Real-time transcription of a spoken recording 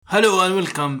Hello and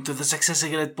welcome to the Success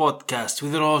Secret podcast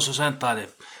with your host Hussein Talib.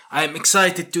 I am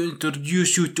excited to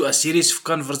introduce you to a series of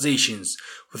conversations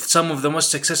with some of the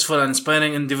most successful and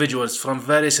inspiring individuals from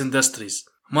various industries.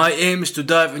 My aim is to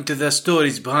dive into the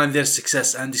stories behind their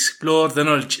success and explore the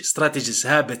knowledge, strategies,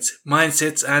 habits,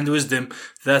 mindsets, and wisdom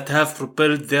that have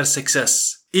propelled their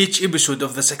success. Each episode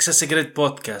of the Success Secret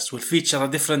podcast will feature a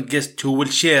different guest who will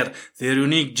share their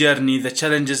unique journey, the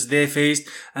challenges they faced,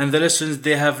 and the lessons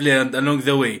they have learned along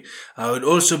the way. I will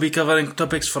also be covering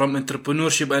topics from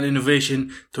entrepreneurship and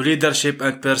innovation to leadership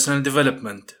and personal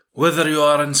development. Whether you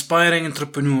are an inspiring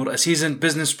entrepreneur, a seasoned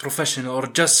business professional, or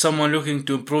just someone looking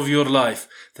to improve your life,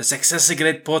 the Success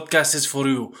Secret podcast is for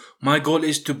you. My goal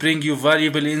is to bring you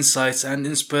valuable insights and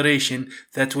inspiration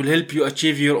that will help you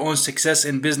achieve your own success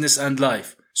in business and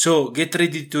life. So get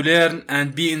ready to learn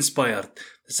and be inspired.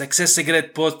 The Success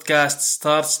Secret podcast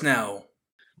starts now.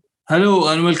 Hello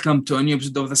and welcome to a new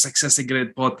episode of the Success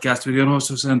Secret podcast with your host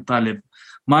Hussein Talib.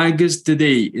 My guest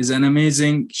today is an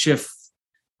amazing chef.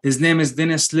 His name is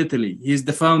Dennis Littley. He is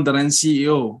the founder and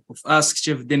CEO of Ask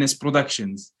Chef Dennis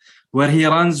Productions, where he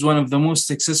runs one of the most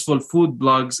successful food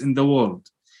blogs in the world.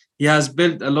 He has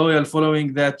built a loyal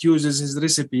following that uses his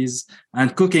recipes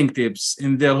and cooking tips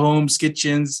in their homes,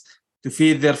 kitchens, to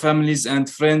feed their families and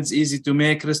friends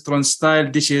easy-to-make restaurant-style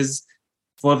dishes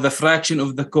for the fraction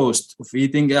of the cost of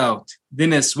eating out.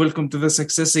 Dennis, welcome to the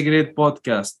Success Secret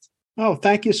podcast. Oh,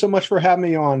 thank you so much for having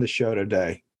me on the show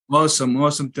today. Awesome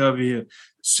to have you here.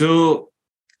 So,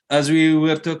 as we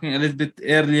were talking a little bit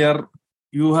earlier,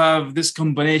 you have this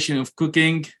combination of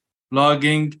cooking,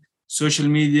 blogging, social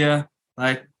media,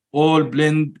 like all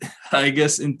blend, I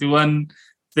guess, into one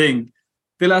thing.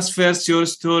 Tell us first your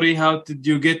story. How did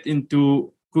you get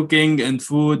into cooking and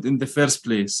food in the first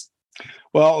place?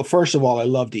 Well, first of all, I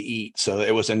love to eat, so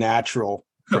it was a natural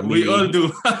for me. We all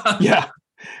do. Yeah.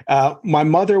 My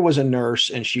mother was a nurse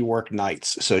and she worked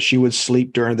nights, so she would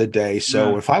sleep during the day.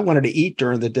 So if I wanted to eat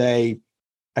during the day,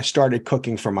 I started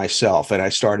cooking for myself and I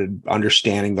started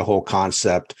understanding the whole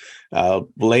concept.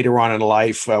 Later on in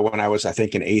life, when I was, I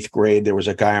think, in 8th grade, there was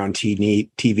a guy on TV.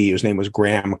 His name was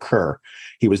Graham Kerr.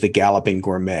 He was the Galloping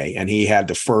Gourmet, and he had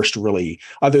the first really,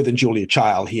 other than Julia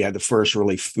Child, he had the first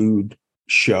really food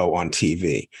show on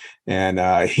TV.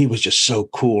 And he was just so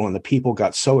cool, and the people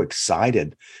got so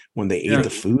excited when they ate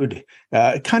the food.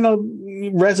 It kind of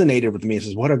resonated with me. It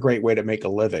says, what a great way to make a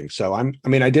living. So I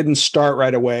didn't start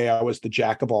right away. I was the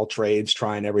jack of all trades,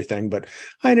 trying everything, but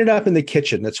I ended up in the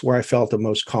kitchen. That's where I felt the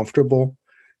most comfortable.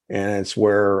 And it's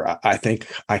where I think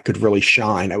I could really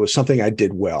shine. It was something I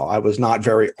did well. I was not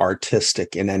very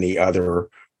artistic in any other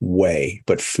way,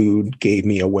 but food gave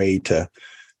me a way to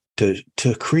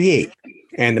create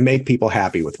and to make people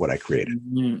happy with what I created.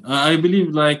 Yeah. I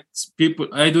believe like people,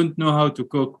 I don't know how to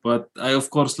cook, but I of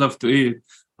course love to eat.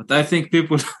 But I think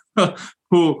people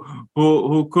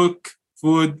who cook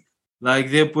food,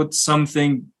 like they put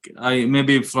something,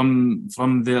 maybe from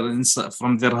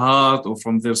their heart or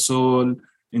from their soul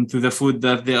into the food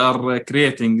that they are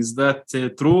creating. Is that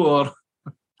true or?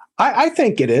 I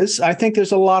think it is. I think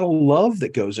there's a lot of love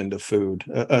that goes into food,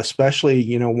 especially,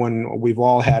 when we've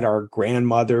all had our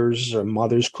grandmothers or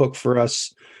mothers cook for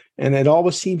us, and it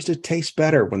always seems to taste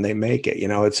better when they make it.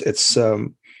 It's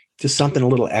just something a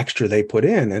little extra they put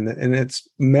in, and it's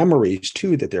memories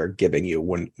too that they're giving you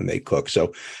when they cook.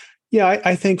 So, yeah,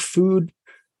 I think food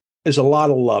is a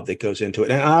lot of love that goes into it.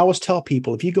 And I always tell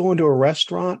people, if you go into a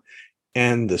restaurant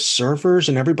and the servers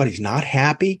and everybody's not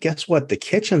happy, guess what? The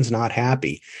kitchen's not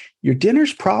happy. Your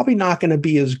dinner's probably not going to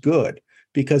be as good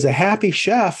because a happy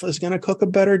chef is going to cook a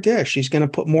better dish. He's going to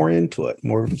put more into it,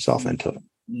 more of himself into it.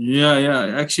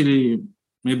 Yeah. Actually,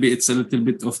 maybe it's a little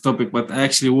bit off topic, but I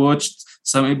actually watched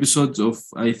some episodes of,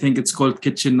 I think it's called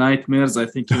Kitchen Nightmares. I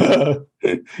think.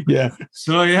 Yeah.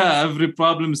 So yeah, every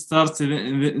problem starts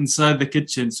inside the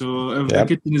kitchen. So if the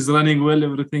kitchen is running well,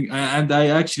 everything. And I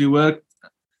actually worked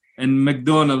in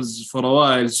McDonald's for a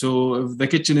while. So if the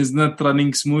kitchen is not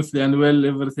running smoothly and well,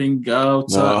 everything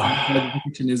outside the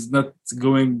kitchen is not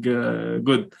going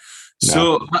good.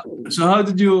 No. So how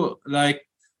did you, like,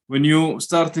 when you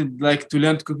started like to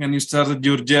learn to cook and you started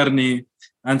your journey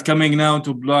and coming now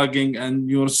to blogging and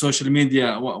your social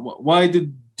media, why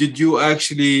did you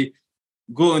actually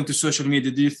go into social media?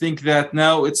 Do you think that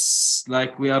now it's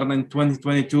like we are in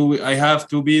 2022, I have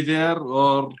to be there,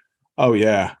 or? Oh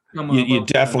yeah. You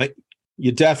definitely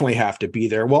have to be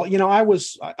there. Well,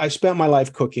 I spent my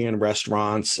life cooking in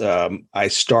restaurants. I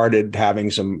started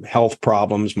having some health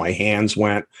problems. My hands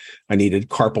I needed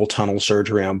carpal tunnel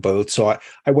surgery on both. So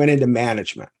I went into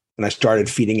management and I started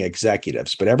feeding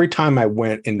executives. But every time I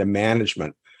went into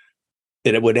management,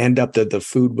 it would end up that the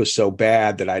food was so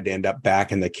bad that I'd end up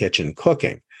back in the kitchen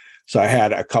cooking. So I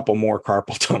had a couple more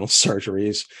carpal tunnel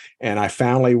surgeries, and I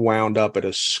finally wound up at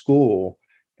a school.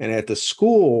 And at the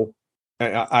school,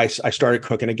 I started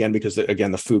cooking again because,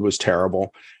 again, the food was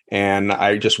terrible, and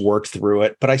I just worked through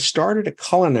it. But I started a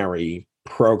culinary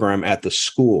program at the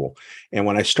school. And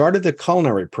when I started the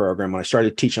culinary program, when I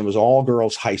started teaching, it was all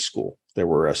girls high school. There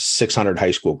were 600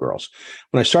 high school girls.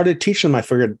 When I started teaching them, I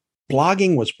figured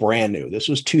blogging was brand new. This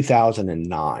was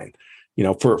 2009.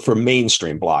 For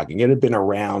mainstream blogging. It had been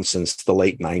around since the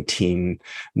late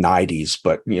 1990s,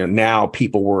 but now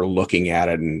people were looking at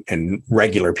it, and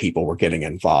regular people were getting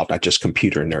involved, not just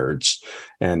computer nerds.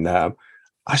 And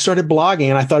I started blogging,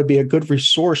 and I thought it'd be a good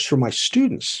resource for my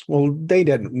students. Well, they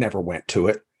never went to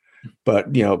it,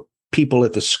 but people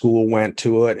at the school went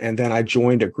to it. And then I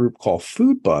joined a group called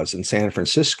Food Buzz in San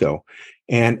Francisco,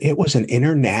 and it was an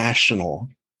international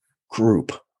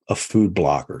group of food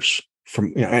bloggers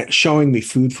from showing me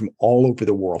food from all over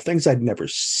the world, things I'd never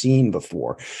seen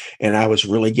before. And I was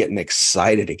really getting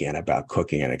excited again about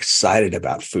cooking and excited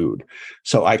about food.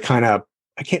 So I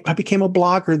became a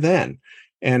blogger then.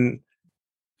 And,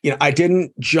 I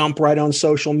didn't jump right on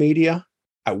social media.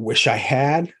 I wish I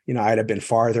had, I'd have been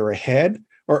farther ahead,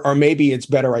 or maybe it's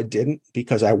better I didn't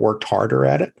because I worked harder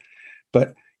at it.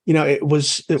 But, it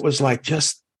was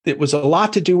a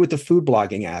lot to do with the food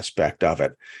blogging aspect of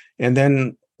it. And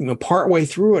then, partway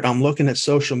through it, I'm looking at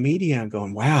social media and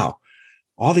going, wow,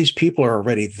 all these people are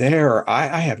already there.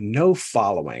 I have no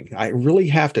following. I really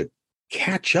have to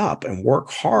catch up and work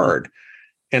hard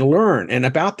and learn. And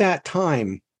about that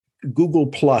time, Google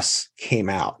Plus came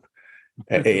out.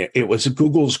 It was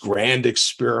Google's grand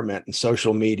experiment in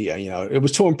social media. It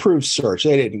was to improve search.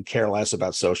 They didn't care less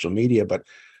about social media, but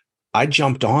I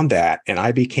jumped on that, and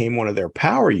I became one of their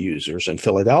power users in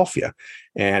Philadelphia.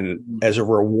 And as a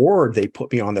reward, they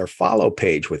put me on their follow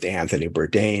page with Anthony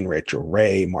Bourdain, Rachel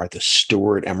Ray, Martha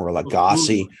Stewart, Emeril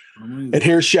Lagasse, and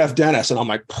here's Chef Dennis. And I'm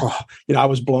like, I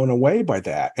was blown away by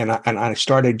that. And I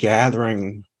started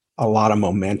gathering a lot of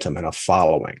momentum and a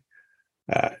following.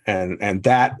 And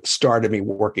that started me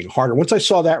working harder. Once I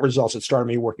saw that results, it started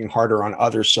me working harder on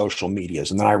other social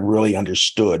medias. And then I really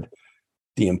understood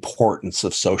the importance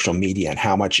of social media and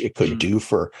how much it could do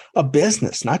for a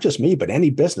business, not just me, but any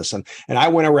business. And I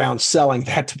went around selling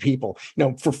that to people,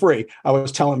 for free. I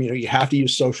was telling them, you have to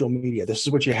use social media. This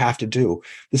is what you have to do.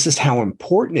 This is how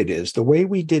important it is. The way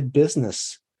we did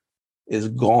business is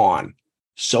gone.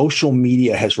 Social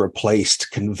media has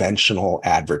replaced conventional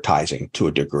advertising to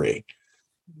a degree.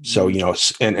 So,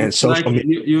 and social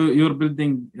media. You're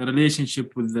building a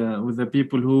relationship with the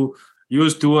people who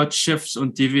used to watch chefs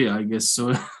on TV, I guess.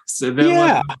 So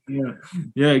there was,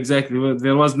 exactly. Well,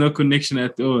 there was no connection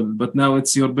at all. But now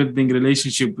you're building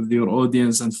relationship with your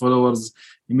audience and followers.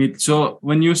 So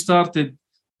when you started,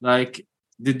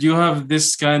 did you have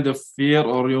this kind of fear,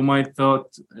 or you might thought,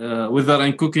 whether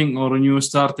in cooking or when you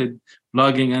started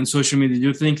blogging and social media, do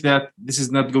you think that this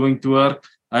is not going to work?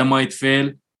 I might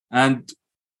fail. And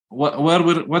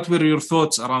what were your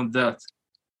thoughts around that?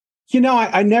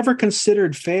 I never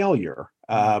considered failure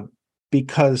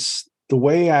because the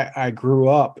way I grew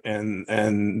up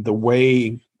and the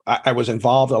way I was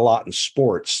involved a lot in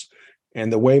sports,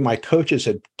 and the way my coaches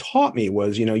had taught me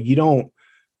was,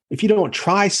 if you don't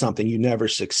try something, you never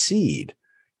succeed.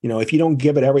 If you don't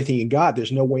give it everything you got,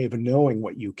 there's no way of knowing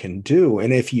what you can do.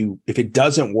 And if it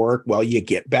doesn't work, well, you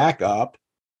get back up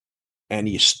and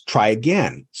you try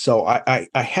again. So I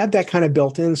had that kind of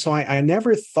built in. So I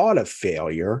never thought of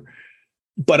failure,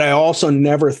 but I also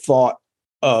never thought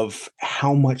of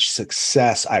how much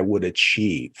success I would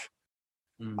achieve.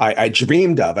 I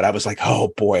dreamed of it. I was like,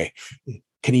 oh boy,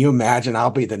 can you imagine? I'll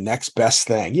be the next best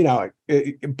thing,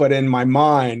 but in my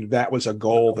mind, that was a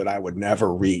goal that I would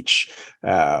never reach.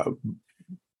 I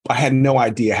had no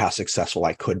idea how successful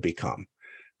I could become,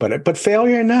 but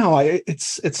failure, no,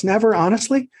 it's never,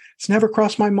 honestly, it's never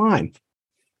crossed my mind.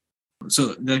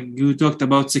 So you talked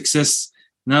about success.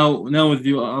 Now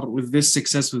with this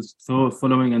success with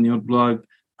following on your blog,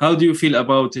 how do you feel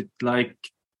about it?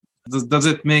 Does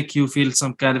it make you feel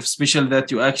some kind of special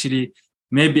that you actually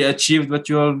maybe achieved what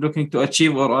you are looking to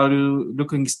achieve, or are you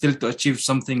looking still to achieve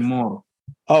something more?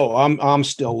 Oh, I'm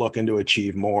still looking to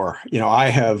achieve more. I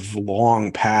have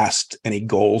long passed any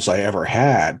goals I ever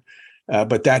had,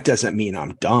 but that doesn't mean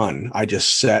I'm done. I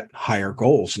just set higher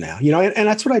goals now. And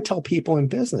that's what I tell people in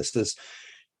business is,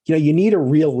 you need a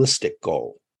realistic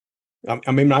goal.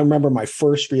 I mean, I remember my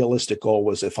first realistic goal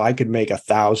was if I could make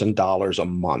 $1,000 a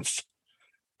month.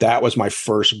 that was my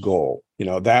first goal.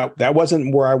 That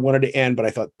wasn't where I wanted to end, but I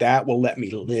thought that will let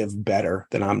me live better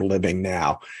than I'm living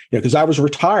now. Because I was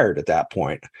retired at that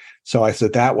point. So I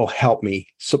said that will help me,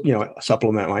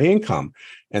 supplement my income.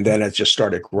 And then it just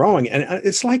started growing. And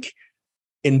it's like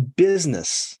in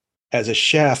business as a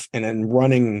chef and in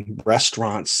running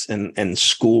restaurants and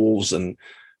schools and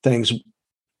things.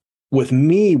 With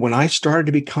me, when I started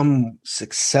to become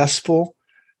successful,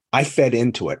 I fed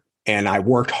into it and I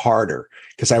worked harder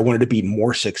because I wanted to be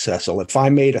more successful. If I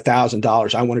made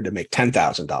 $1,000, I wanted to make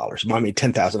 $10,000. If I made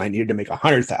 10,000, I needed to make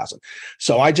 100,000.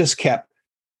 So I just kept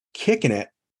kicking it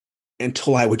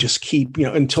until I would just keep,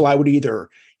 until I would either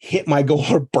hit my goal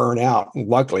or burn out.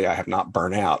 Luckily, I have not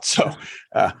burned out. So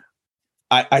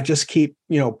I just keep,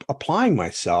 applying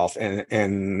myself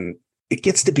and it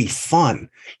gets to be fun.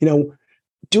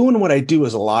 Doing what I do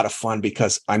is a lot of fun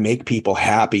because I make people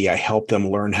happy. I help them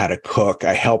learn how to cook.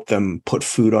 I help them put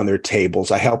food on their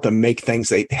tables. I help them make things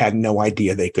they had no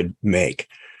idea they could make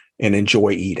and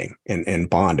enjoy eating and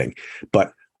bonding.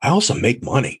 But I also make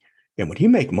money. And when you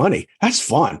make money, that's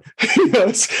fun.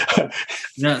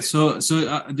 Yeah. So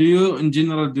do you, in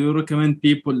general, do you recommend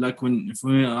people, like if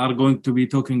we are going to be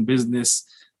talking business,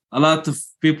 a lot of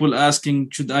people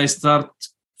asking, should I start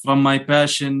from my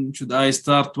passion? Should I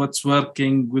start what's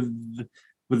working with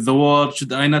the world?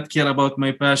 Should I not care about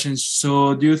my passion?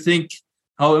 So do you think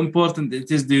how important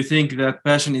it is? Do you think that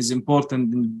passion is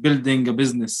important in building a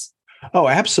business? Oh,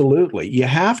 absolutely. You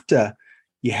have to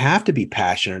be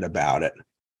passionate about it.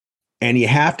 And you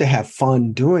have to have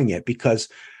fun doing it because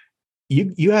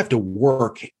you have to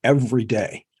work every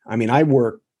day. I mean, I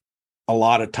work a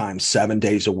lot of times 7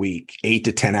 days a week, 8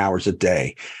 to 10 hours a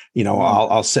day.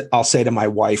 I'll say to my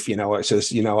wife, it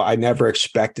says, I never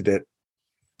expected it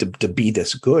to be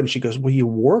this good. And she goes, well, you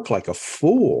work like a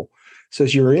fool.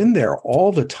 Says you're in there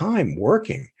all the time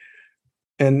working.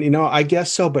 And, I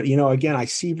guess so. But, again, I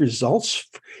see results.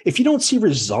 If you don't see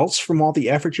results from all the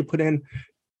effort you put in,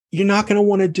 you're not going to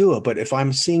want to do it. But if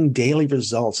I'm seeing daily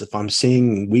results, if I'm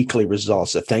seeing weekly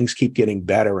results, if things keep getting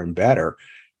better and better,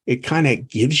 it kind of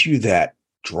gives you that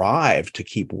drive to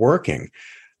keep working.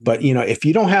 But, if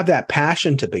you don't have that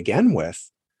passion to begin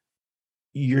with,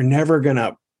 you're never going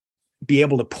to be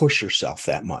able to push yourself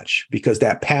that much because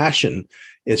that passion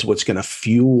is what's going to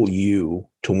fuel you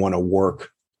to want to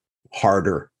work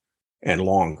harder and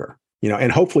longer,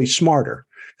 and hopefully smarter.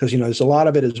 Because, there's a lot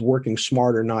of it is working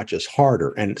smarter, not just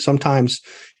harder. And sometimes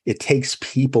it takes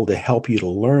people to help you to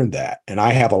learn that. And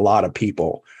I have a lot of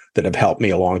people that have helped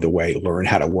me along the way learn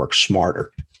how to work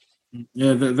smarter.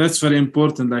 Yeah, that's very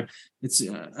important. Like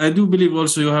I do believe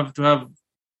also you have to have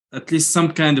at least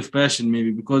some kind of passion,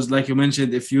 maybe, because like you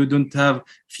mentioned, if you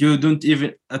don't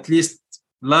even at least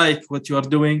like what you are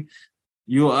doing,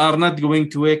 you are not going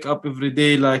to wake up every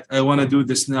day like, I want to do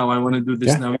this now. I want to do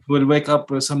this now. You will wake up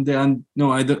someday and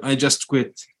no, I don't. I just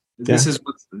quit. Yeah.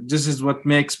 This is what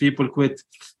makes people quit.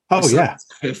 Oh, yeah.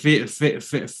 Fear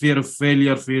of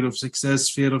failure, fear of success,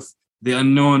 fear of the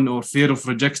unknown, or fear of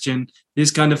rejection.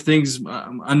 These kind of things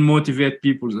unmotivate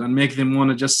people and make them want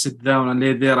to just sit down and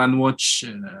lay there and watch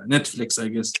Netflix, I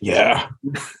guess. Yeah.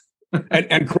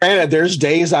 And granted, there's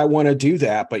days I want to do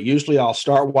that, but usually I'll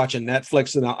start watching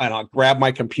Netflix and I'll grab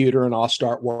my computer and I'll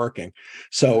start working.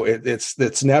 So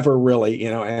it's never really,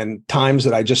 and times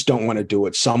that I just don't want to do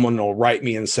it. Someone will write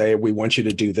me and say, we want you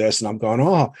to do this. And I'm going,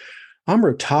 oh, I'm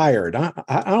retired.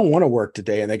 I don't want to work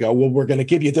today. And they go, well, we're going to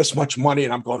give you this much money.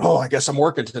 And I'm going, oh, I guess I'm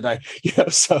working today.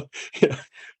 So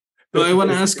I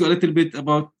want to ask you a little bit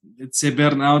about, let's say,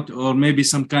 burnout or maybe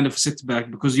some kind of setback,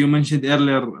 because you mentioned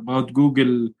earlier about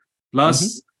Google Plus.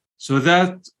 Mm-hmm. So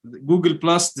that Google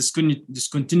Plus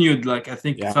discontinued, like, I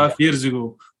think 5 years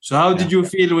ago. So how did you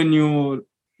feel when you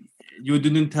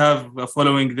didn't have a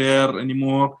following there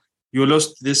anymore? You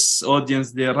lost this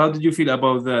audience there. How did you feel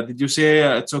about that? Did you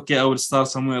say, it's okay, I will start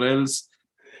somewhere else?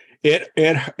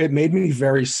 It made me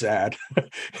very sad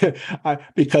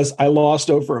because I lost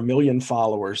over 1 million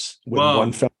followers with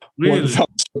one fell.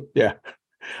 Yeah.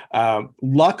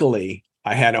 Luckily,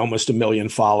 I had almost 1 million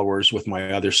followers with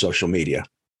my other social media.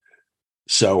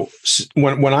 So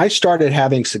when I started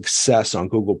having success on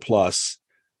Google Plus,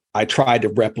 I tried to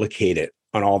replicate it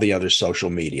on all the other social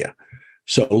media.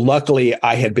 So luckily,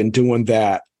 I had been doing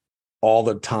that all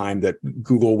the time that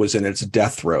Google was in its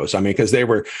death throes. I mean, because they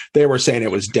were saying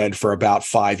it was dead for about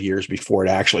 5 years before it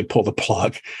actually pulled the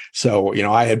plug. So,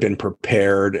 I had been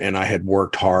prepared and I had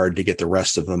worked hard to get the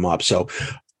rest of them up. So,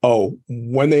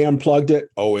 when they unplugged it,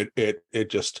 it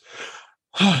just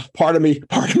part of me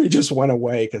just went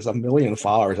away because 1 million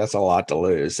followers, that's a lot to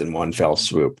lose in one fell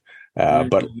swoop. Yeah.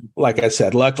 But like I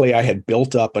said, luckily I had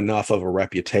built up enough of a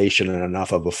reputation and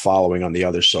enough of a following on the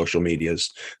other social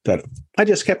medias that I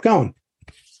just kept going.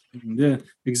 Yeah,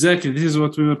 exactly. This is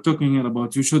what we were talking here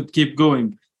about. You should keep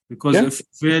going because Yeah. if you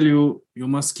fail, you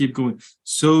must keep going.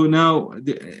 So now,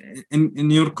 in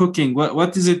your cooking,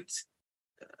 what is it?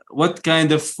 What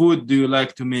kind of food do you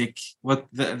like to make? What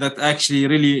that actually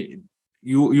really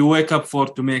you wake up for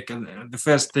to make the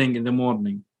first thing in the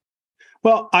morning?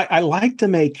 Well, I like to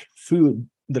make food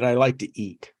that I like to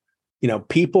eat. You know,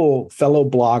 people, fellow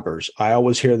bloggers, I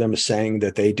always hear them saying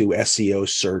that they do SEO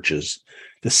searches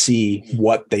to see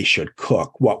what they should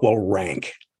cook, what will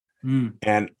rank. Mm.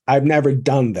 And I've never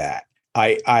done that.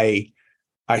 I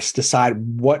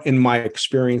decide what, in my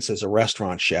experience as a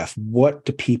restaurant chef, what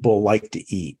do people like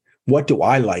to eat? What do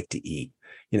I like to eat?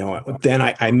 You know, then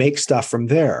I make stuff from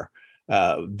there.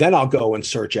 Then I'll go and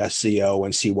search SEO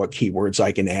and see what keywords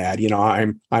I can add. You know,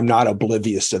 I'm not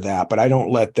oblivious to that, but I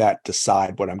don't let that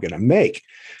decide what I'm going to make.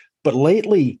 But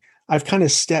lately, I've kind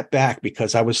of stepped back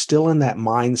because I was still in that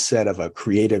mindset of a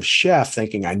creative chef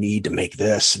thinking I need to make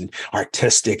this and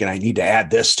artistic and I need to add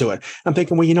this to it. I'm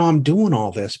thinking, well, you know, I'm doing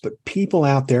all this, but people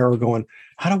out there are going,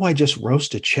 how do I just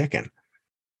roast a chicken?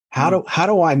 How do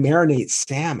I marinate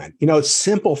salmon? You know, it's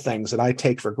simple things that I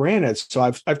take for granted. So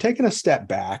I've taken a step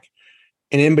back,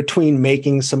 and in between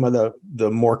making some of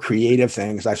the more creative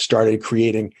things, I've started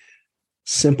creating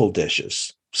simple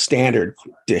dishes, standard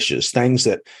dishes, things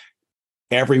that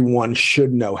everyone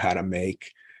should know how to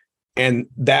make. And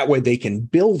that way they can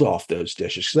build off those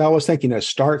dishes. Because I was thinking,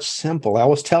 start simple. I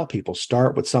always tell people,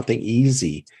 start with something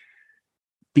easy,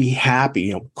 be happy,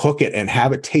 you know, cook it and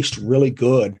have it taste really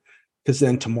good. Because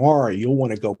then tomorrow you'll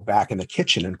want to go back in the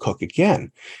kitchen and cook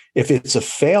again. If it's a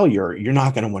failure, you're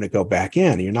not going to want to go back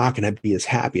in. You're not going to be as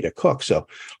happy to cook. So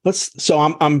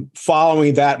I'm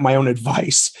following that, my own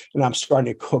advice, and I'm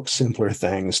starting to cook simpler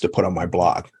things to put on my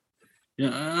blog. Yeah,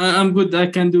 I'm good. I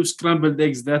can do scrambled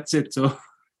eggs. That's it. So,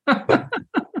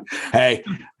 hey,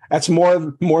 that's more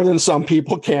than some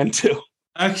people can do.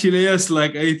 Actually, yes.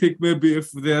 Like I think maybe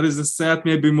if there is a stat,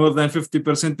 maybe more than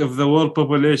 50% of the world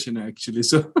population. Actually,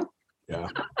 so yeah,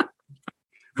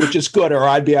 which is good, or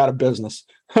I'd be out of business.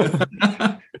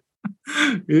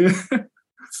 Yeah.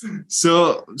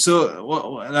 So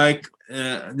like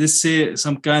let's say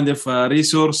some kind of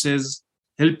resources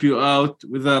help you out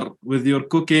with your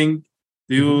cooking.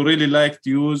 Do you really like to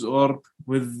use, or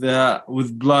with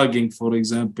blogging, for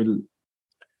example?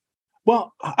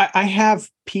 Well, I have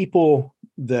people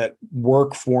that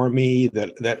work for me,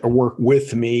 that work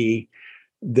with me,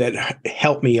 that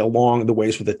help me along the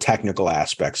ways with the technical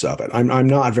aspects of it. I'm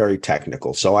not very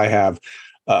technical, so I have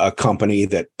a company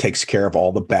that takes care of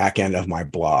all the back end of my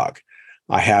blog.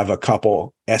 I have a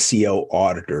couple SEO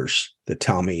auditors that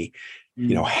tell me,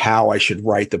 you know, how I should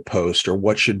write the post, or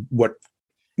what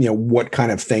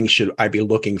kind of things should I be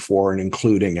looking for and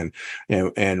including,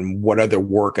 and what other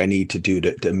work I need to do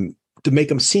to make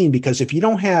them seen. Because if you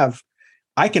don't have,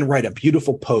 I can write a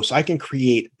beautiful post. I can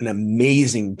create an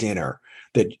amazing dinner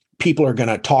that people are going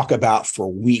to talk about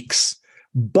for weeks.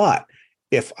 But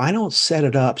if I don't set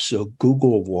it up so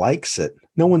Google likes it,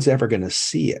 no one's ever going to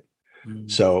see it.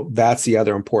 So that's the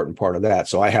other important part of that.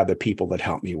 So I have the people that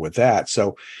help me with that.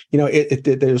 So, you know,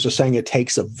 there's a saying, it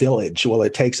takes a village. Well,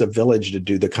 it takes a village to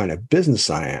do the kind of business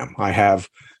I am. I have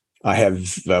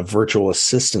virtual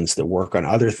assistants that work on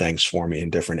other things for me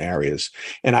in different areas.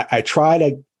 And I try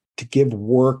to give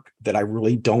work that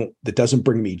that doesn't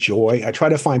bring me joy. I try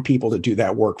to find people to do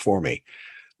that work for me.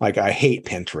 Like, I hate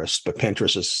Pinterest, but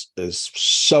Pinterest is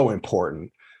so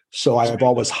important. So I've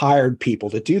always hired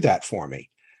people to do that for me.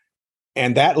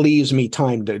 And that leaves me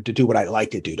time to do what I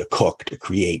like to do, to cook, to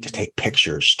create, to take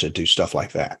pictures, to do stuff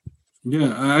like that.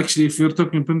 Yeah, actually, if you're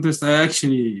talking Pinterest, I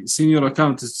actually seen your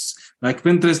account. It's like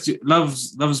Pinterest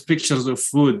loves pictures of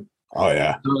food. Oh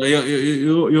yeah. So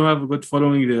you have a good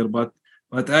following there. But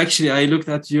actually, I looked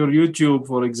at your YouTube,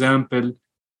 for example.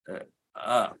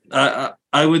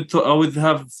 I would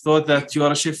have thought that you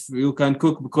are a chef, you can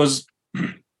cook, because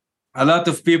a lot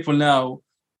of people now,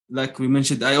 like we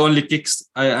mentioned, I only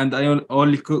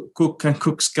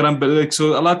cook scrambled eggs.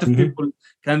 So a lot of people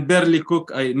can barely cook.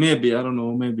 I don't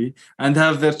know, and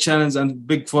have their channels and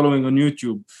big following on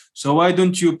YouTube. So why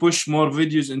don't you push more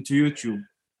videos into YouTube?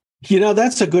 You know,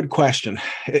 that's a good question.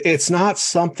 It's not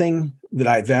something that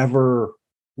I've ever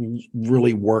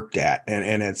really worked at.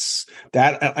 And it's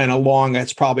that, and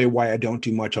that's probably why I don't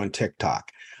do much on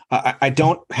TikTok. I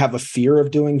don't have a fear of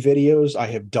doing videos. I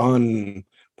have done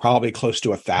probably close to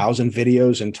 1,000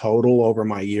 videos in total over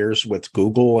my years with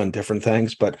Google and different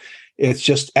things, but it's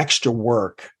just extra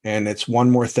work. And it's one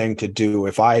more thing to do.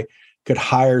 If I could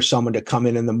hire someone to come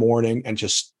in the morning and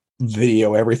just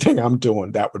video everything I'm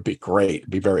doing, that would be great. It'd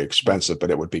be very expensive,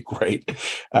 but it would be great.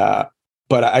 But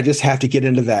I just have to get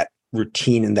into that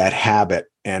routine and that habit.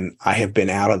 And I have been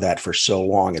out of that for so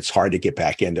long. It's hard to get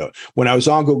back into it. When I was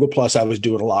on Google Plus, I was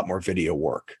doing a lot more video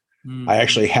work. I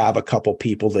actually have a couple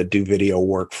people that do video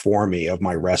work for me of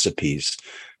my recipes.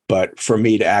 But for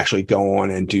me to actually go on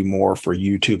and do more for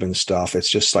YouTube and stuff, it's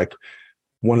just like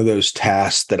one of those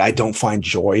tasks that I don't find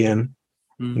joy in.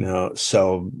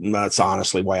 So that's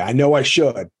honestly why. I know I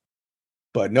should,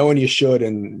 but knowing you should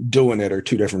and doing it are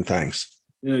two different things.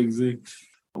 Yeah, exactly.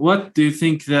 What do you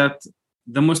think that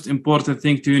the most important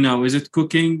thing to you now? Is it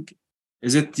cooking?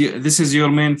 Is it this is your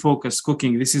main focus,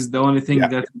 cooking? This is the only thing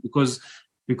that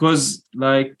because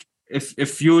like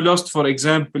if you lost, for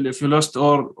example, if you lost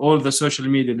all the social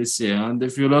media, let's say, and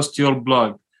if you lost your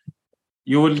blog,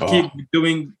 you will keep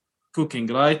doing cooking,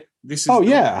 right? This is my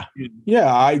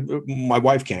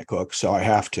wife can't cook, so I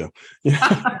have to.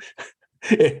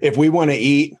 If we want to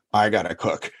eat, I gotta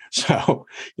cook. So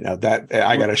that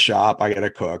I gotta shop, I gotta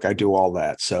cook, I do all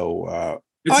that. So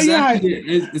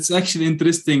it's actually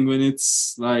interesting when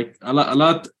it's like a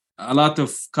lot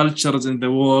of cultures in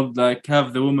the world like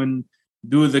have the woman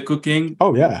do the cooking.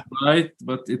 Oh yeah, right.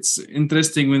 But it's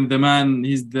interesting when the man,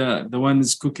 he's the one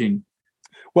is cooking.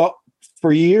 Well,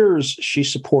 for years she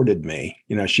supported me.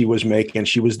 She was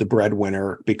the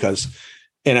breadwinner, because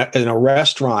in a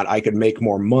restaurant I could make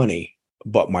more money,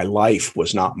 but my life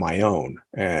was not my own,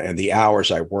 and the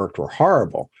hours I worked were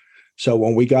horrible. So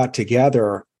when we got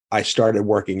together, I started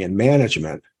working in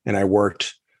management, and I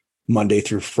worked Monday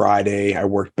through Friday. I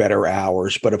worked better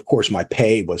hours, but of course my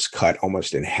pay was cut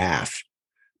almost in half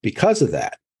because of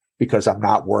that, because I'm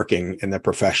not working in the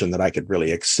profession that I could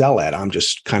really excel at. I'm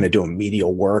just kind of doing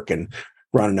menial work and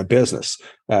running a business.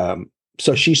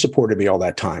 So she supported me all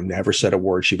that time, never said a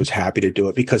word. She was happy to do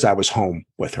it because I was home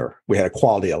with her. We had a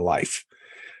quality of life.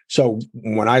 So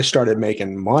when I started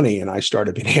making money and I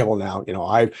started being able now,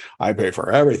 I pay for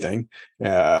everything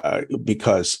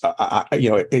because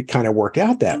it kind of worked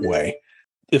out that way.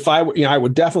 If I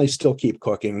would definitely still keep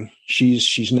cooking.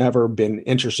 She's never been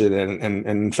interested in, and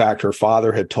in fact, her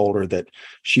father had told her that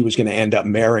she was going to end up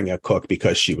marrying a cook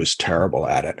because she was terrible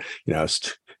at it.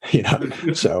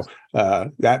 So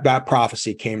that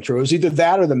prophecy came true. It was either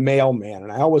that or the mailman,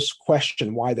 and I always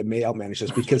question why the mailman is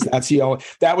just because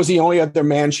that was the only other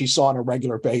man she saw on a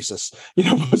regular basis.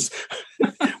 Was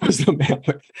the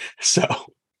mailman.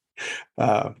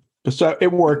 So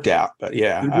it worked out, but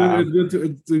yeah,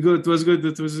 it was good.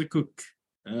 It was a cook.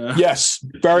 Yes,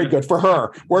 very good for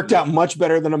her. Worked out much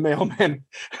better than a mailman.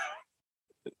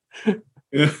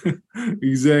 Yeah,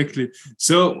 exactly.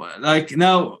 So, like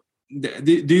now,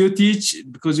 do you teach,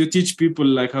 because you teach people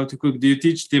like how to cook? Do you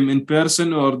teach them in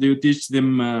person or do you teach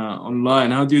them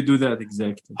online? How do you do that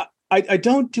exactly? I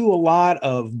don't do a lot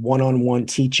of one-on-one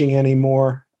teaching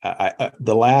anymore.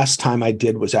 The last time I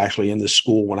did was actually in the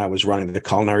school when I was running the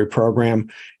culinary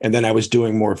program. And then I was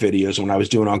doing more videos. When I was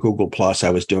doing on Google Plus, I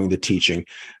was doing the teaching.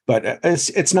 But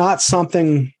it's not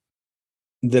something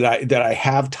that I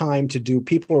have time to do.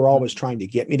 People are always trying to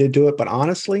get me to do it. But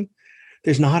honestly,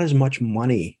 there's not as much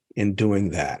money in doing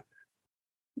that.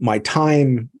 My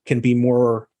time can be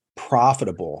more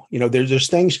profitable. There's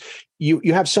things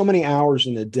you have so many hours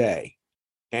in a day,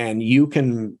 and you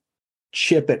can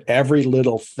chip at every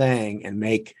little thing and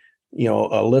make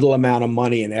a little amount of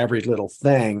money in every little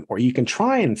thing, or you can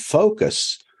try and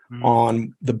focus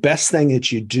on the best thing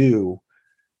that you do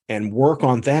and work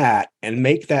on that and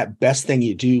make that best thing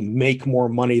you do make more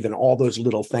money than all those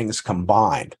little things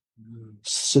combined.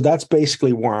 So that's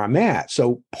basically where I'm at.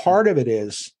 So part of it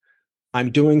is I'm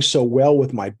doing so well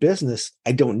with my business,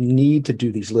 I don't need to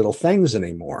do these little things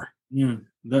anymore. Yeah,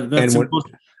 that's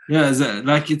important. Yeah,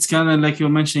 like it's kind of like you're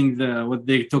mentioning what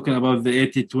they're talking about, the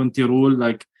 80-20 rule.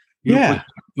 Like you put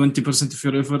 20% of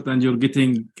your effort and you're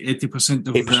getting 80%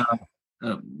 of the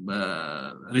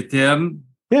return.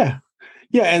 Yeah.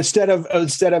 Yeah, instead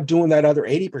of doing that other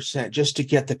 80% just to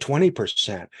get the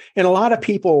 20%. And a lot of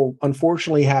people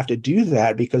unfortunately have to do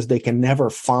that because they can never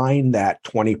find that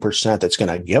 20% that's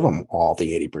going to give them all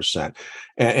the 80%.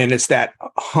 And it's that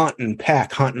hunt and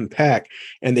peck.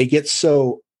 And they get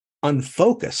so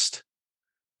unfocused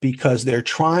because they're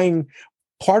trying.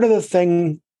 Part of the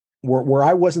thing where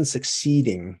I wasn't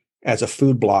succeeding as a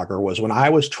food blogger was when I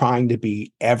was trying to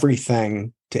be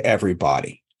everything to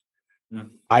everybody.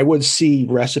 I would see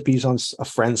recipes on a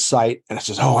friend's site and I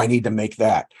says, oh, I need to make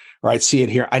that. Or I'd see it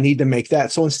here. I need to make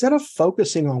that. So instead of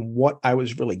focusing on what I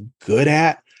was really good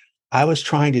at, I was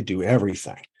trying to do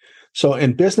everything. So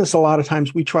in business, a lot of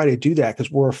times we try to do that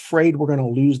because we're afraid we're going to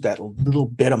lose that little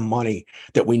bit of money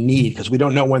that we need because we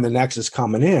don't know when the next is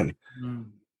coming in. Mm.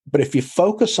 But if you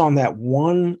focus on that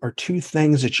one or two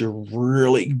things that you're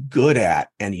really good at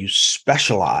and you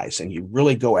specialize and you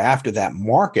really go after that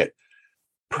market,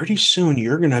 pretty soon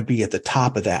you're going to be at the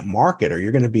top of that market, or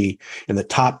you're going to be in the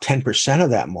top 10% of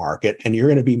that market, and you're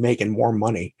going to be making more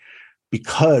money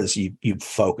because you've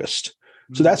focused.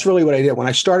 So that's really what I did. When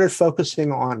I started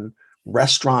focusing on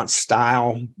restaurant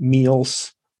style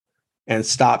meals and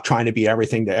stopped trying to be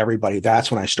everything to everybody,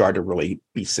 that's when I started to really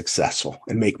be successful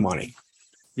and make money.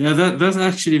 Yeah, that's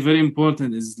actually very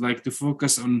important, is like to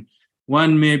focus on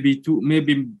one, maybe two,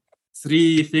 maybe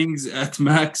three things at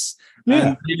max,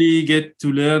 and really get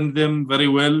to learn them very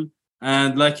well.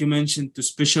 And like you mentioned, to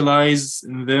specialize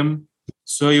in them.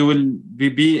 So you will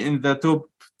be in the top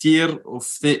tier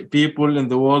of the people in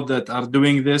the world that are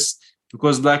doing this.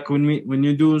 Because like when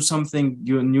you do something,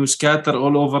 you scatter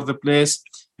all over the place.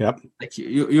 Yep. Like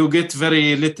you get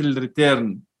very little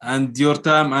return, and your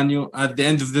time, and you at the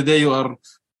end of the day you are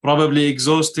probably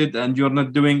exhausted and you're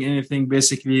not doing anything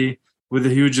basically with a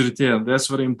huge return. That's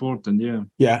very important. Yeah.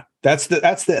 Yeah. That's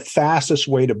the fastest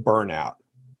way to burn out,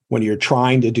 when you're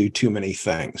trying to do too many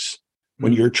things,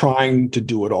 when you're trying to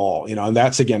do it all, and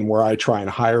that's again where I try and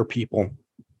hire people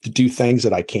to do things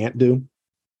that I can't do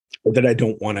or that I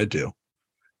don't want to do.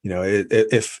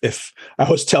 If I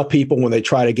always tell people when they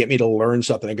try to get me to learn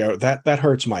something, I go, that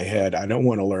hurts my head. I don't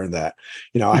want to learn that.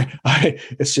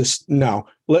 It's just, no.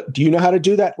 Do you know how to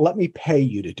do that? Let me pay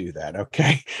you to do that.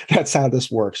 Okay. That's how this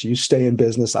works. You stay in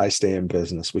business. I stay in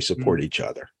business. We support each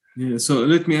other. Yeah. So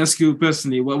let me ask you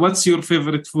personally, what's your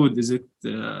favorite food? Is it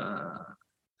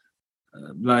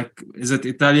is it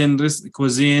Italian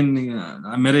cuisine,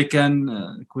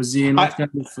 American cuisine? What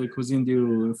kind of cuisine do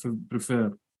you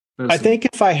prefer? I think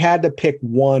if I had to pick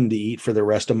one to eat for the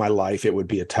rest of my life, it would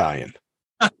be Italian.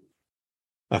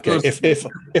 Okay.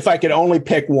 If I could only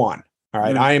pick one. All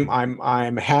right.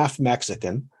 I'm half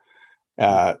Mexican.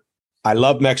 I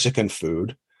love Mexican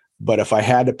food, but if I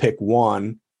had to pick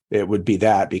one, it would be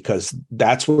that, because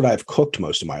that's what I've cooked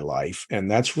most of my life.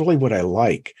 And that's really what I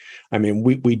like. I mean,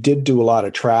 we did do a lot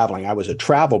of traveling. I was a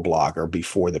travel blogger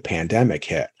before the pandemic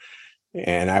hit,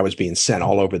 and I was being sent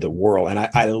all over the world. And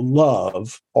I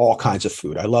love all kinds of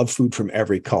food. I love food from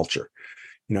every culture.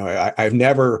 I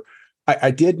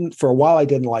didn't, for a while, I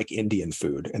didn't like Indian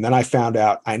food. And then I found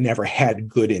out I never had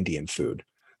good Indian food.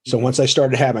 So once I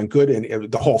started having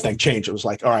the whole thing changed. It was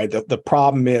like, all right, the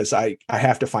problem is I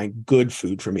have to find good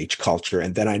food from each culture,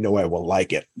 and then I know I will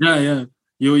like it. Yeah, yeah.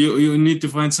 You need to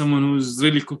find someone who's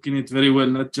really cooking it very well,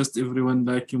 not just everyone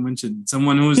like you mentioned.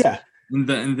 Someone who's in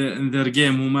their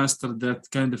game, who mastered that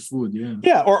kind of food. Yeah.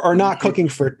 Yeah, or not cooking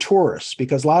for tourists,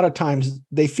 because a lot of times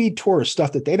they feed tourists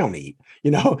stuff that they don't eat,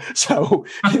 So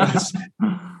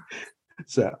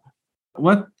so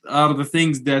what are the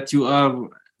things that you are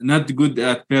not good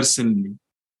at personally?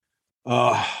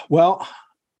 Well,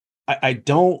 I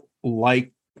don't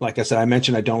like I said, I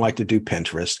mentioned I don't like to do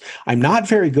Pinterest. I'm not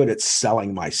very good at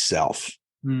selling myself.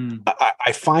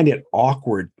 I find it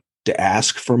awkward to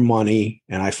ask for money,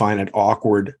 and I find it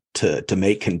awkward to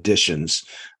make conditions.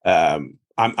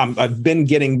 I've been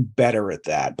getting better at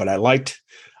that, but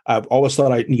I've always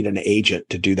thought I'd need an agent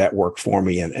to do that work for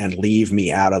me and leave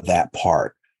me out of that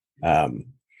part.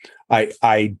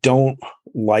 I don't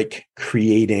like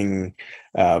creating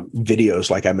videos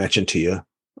like I mentioned to you.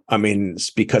 I mean, it's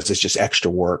because it's just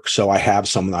extra work. So I have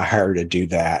someone I hire to do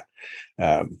that.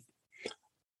 I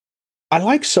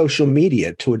like social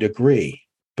media to a degree,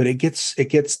 but it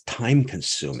gets time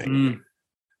consuming.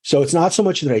 So it's not so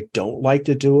much that I don't like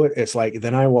to do it. It's like,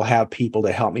 then I will have people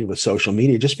to help me with social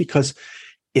media, just because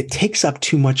it takes up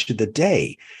too much of the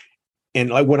day. And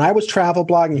like when I was travel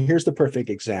blogging, here's the perfect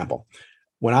example.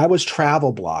 When I was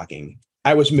travel blogging,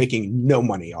 I was making no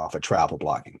money off of travel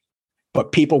blogging,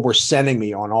 but people were sending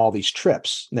me on all these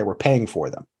trips and they were paying for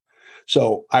them.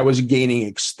 So I was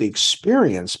gaining the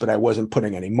experience, but I wasn't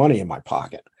putting any money in my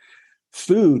pocket.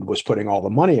 Food was putting all the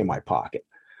money in my pocket.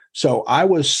 So I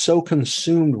was so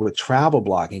consumed with travel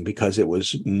blogging because it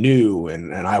was new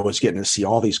and I was getting to see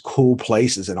all these cool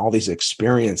places and all these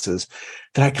experiences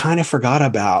that I kind of forgot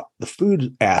about the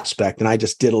food aspect. And I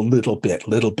just did a little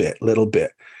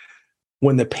bit.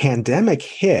 When the pandemic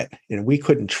hit and we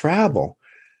couldn't travel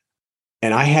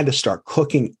and I had to start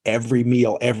cooking every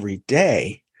meal every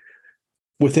day,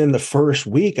 within the first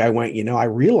week, I went, I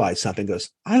realized something.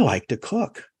 I like to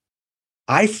cook.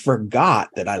 I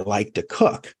forgot that I like to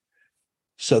cook.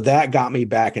 So that got me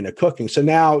back into cooking. So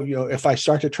now, if I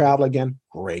start to travel again,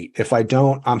 great. If I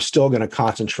don't, I'm still going to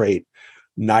concentrate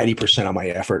 90% of my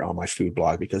effort on my food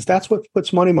blog, because that's what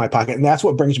puts money in my pocket, and that's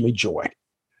what brings me joy.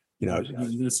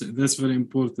 That's very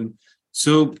important.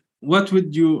 So, what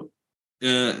would you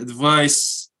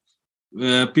advise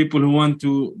people who want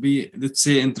to be, let's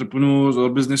say, entrepreneurs or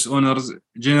business owners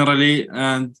generally,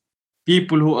 and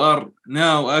people who are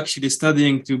now actually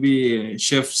studying to be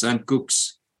chefs and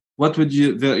cooks? What would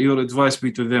your advice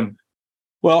be to them?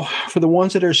 Well, for the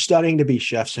ones that are studying to be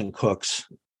chefs and cooks,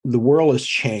 the world has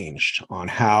changed on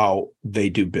how they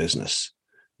do business.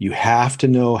 You have to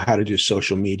know how to do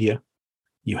social media.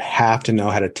 You have to know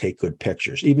how to take good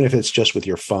pictures, even if it's just with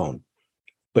your phone.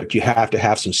 But you have to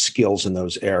have some skills in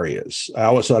those areas. I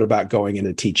always thought about going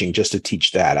into teaching just to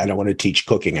teach that. I don't want to teach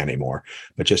cooking anymore,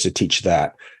 but just to teach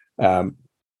that.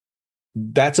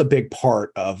 That's a big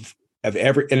part of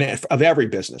every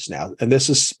business now. And this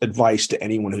is advice to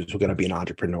anyone who's going to be an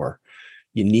entrepreneur.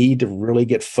 You need to really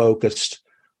get focused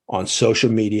on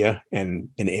social media and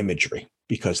imagery,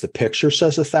 because the picture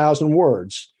says 1,000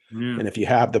 words. Yeah. And if you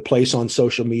have the place on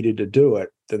social media to do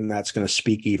it, then that's going to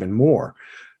speak even more.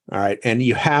 All right. And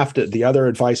you have to, the other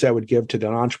advice I would give to the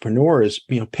entrepreneur is,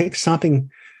 pick something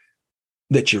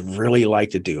that you really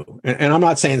like to do. And I'm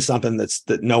not saying something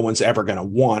that no one's ever going to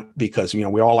want, because,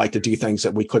 we all like to do things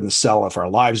that we couldn't sell if our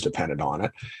lives depended on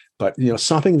it. But,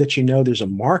 something that there's a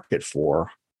market for,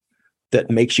 that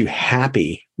makes you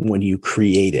happy when you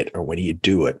create it or when you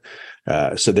do it.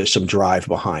 So there's some drive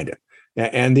behind it.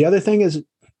 And the other thing is,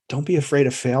 don't be afraid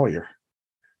of failure,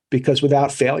 because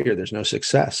without failure, there's no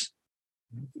success.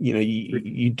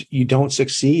 You don't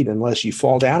succeed unless you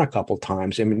fall down a couple of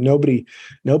times. I mean,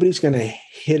 nobody's going to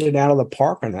hit it out of the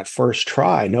park on that first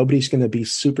try. Nobody's going to be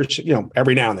super,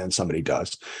 every now and then somebody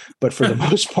does, but for the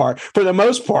most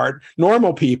part,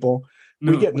 normal people,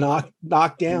 we get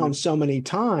knocked down so many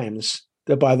times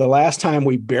that by the last time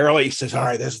we barely says, all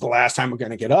right, this is the last time we're going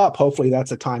to get up. Hopefully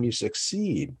that's the time you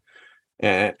succeed.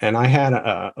 And I had,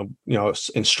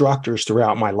 instructors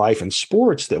throughout my life in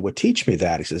sports that would teach me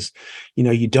that. He says,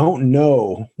 you don't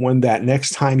know when that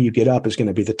next time you get up is going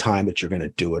to be the time that you're going to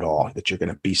do it all, that you're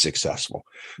going to be successful.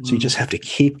 Mm-hmm. So you just have to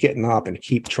keep getting up and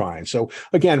keep trying. So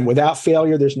again, without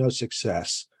failure, there's no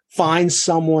success. Find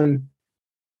someone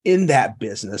in that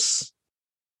business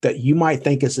that you might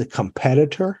think is a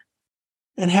competitor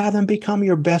and have them become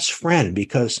your best friend,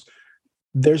 because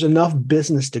there's enough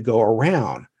business to go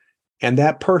around. And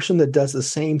that person that does the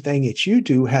same thing that you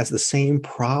do has the same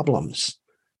problems.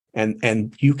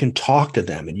 And you can talk to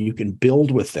them, and you can build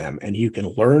with them, and you can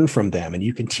learn from them, and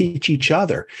you can teach each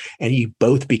other, and you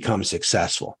both become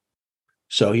successful.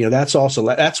 So,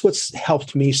 that's what's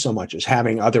helped me so much, is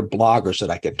having other bloggers that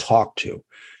I could talk to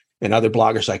and other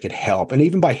bloggers I could help. And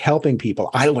even by helping people,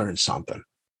 I learned something,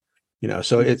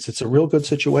 so it's a real good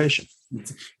situation.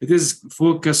 It is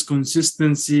focus,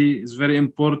 consistency is very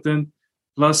important.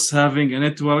 Plus having a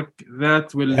network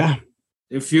that will,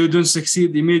 if you don't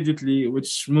succeed immediately,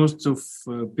 which most of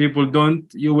people don't,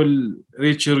 you will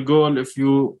reach your goal if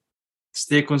you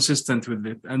stay consistent with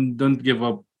it and don't give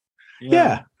up.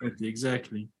 Yeah.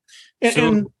 Exactly.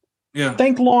 And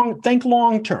think long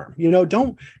term.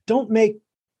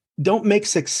 Don't make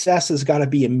success has got to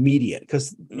be immediate,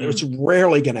 because it's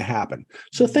rarely going to happen.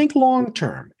 So think long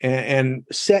term and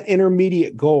set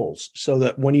intermediate goals, so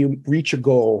that when you reach a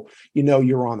goal,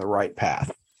 you're on the right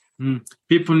path.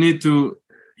 People need to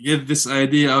get this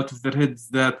idea out of their heads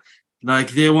that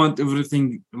they want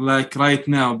everything right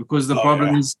now, because the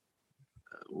problem is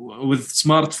with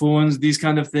smartphones, these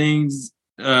kind of things,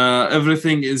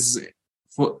 everything is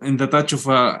in the touch of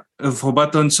a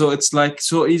button. So it's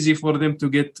so easy for them to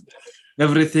get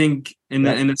everything in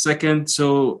a second.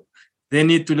 So they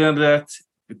need to learn that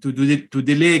to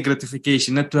delay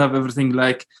gratification, not to have everything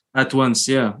at once.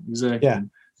 Yeah, exactly.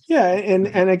 Yeah.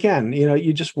 And again,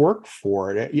 you just work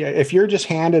for it. Yeah. If you're just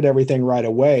handed everything right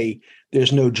away,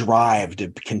 there's no drive to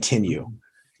continue.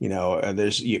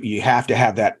 You have to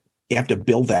have that. You have to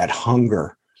build that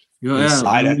hunger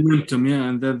inside the momentum. Yeah,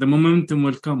 and the momentum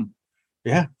will come.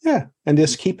 Yeah. And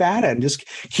just keep at it and just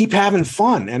keep having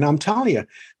fun. And I'm telling you,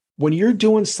 when you're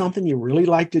doing something you really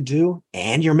like to do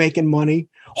and you're making money,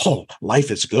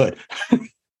 life is good.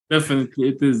 Definitely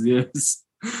it is, yes.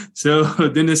 So,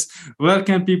 Dennis, where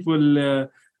can people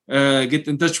get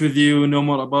in touch with you, know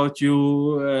more about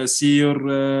you, see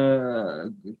your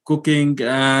cooking,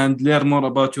 and learn more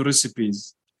about your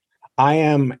recipes? I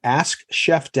am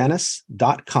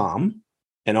AskChefDennis.com.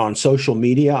 And on social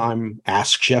media, I'm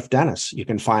Ask Chef Dennis. You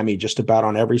can find me just about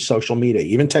on every social media,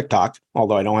 even TikTok,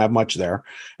 although I don't have much there,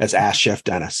 as Ask Chef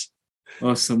Dennis.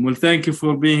 Awesome. Well, thank you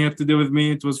for being here today with me.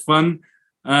 It was fun.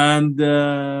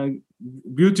 and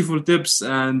beautiful tips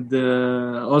and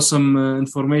awesome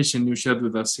information you shared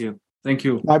with us here. Thank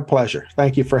you. My pleasure.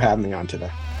 Thank you for having me on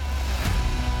today.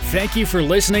 Thank you for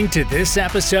listening to this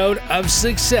episode of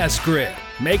Success Grid.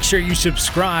 Make sure you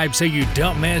subscribe so you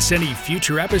don't miss any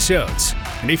future episodes.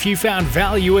 And if you found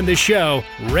value in the show,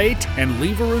 rate and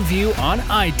leave a review on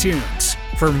iTunes.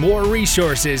 For more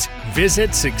resources,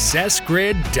 visit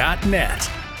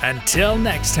successgrid.net. Until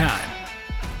next time.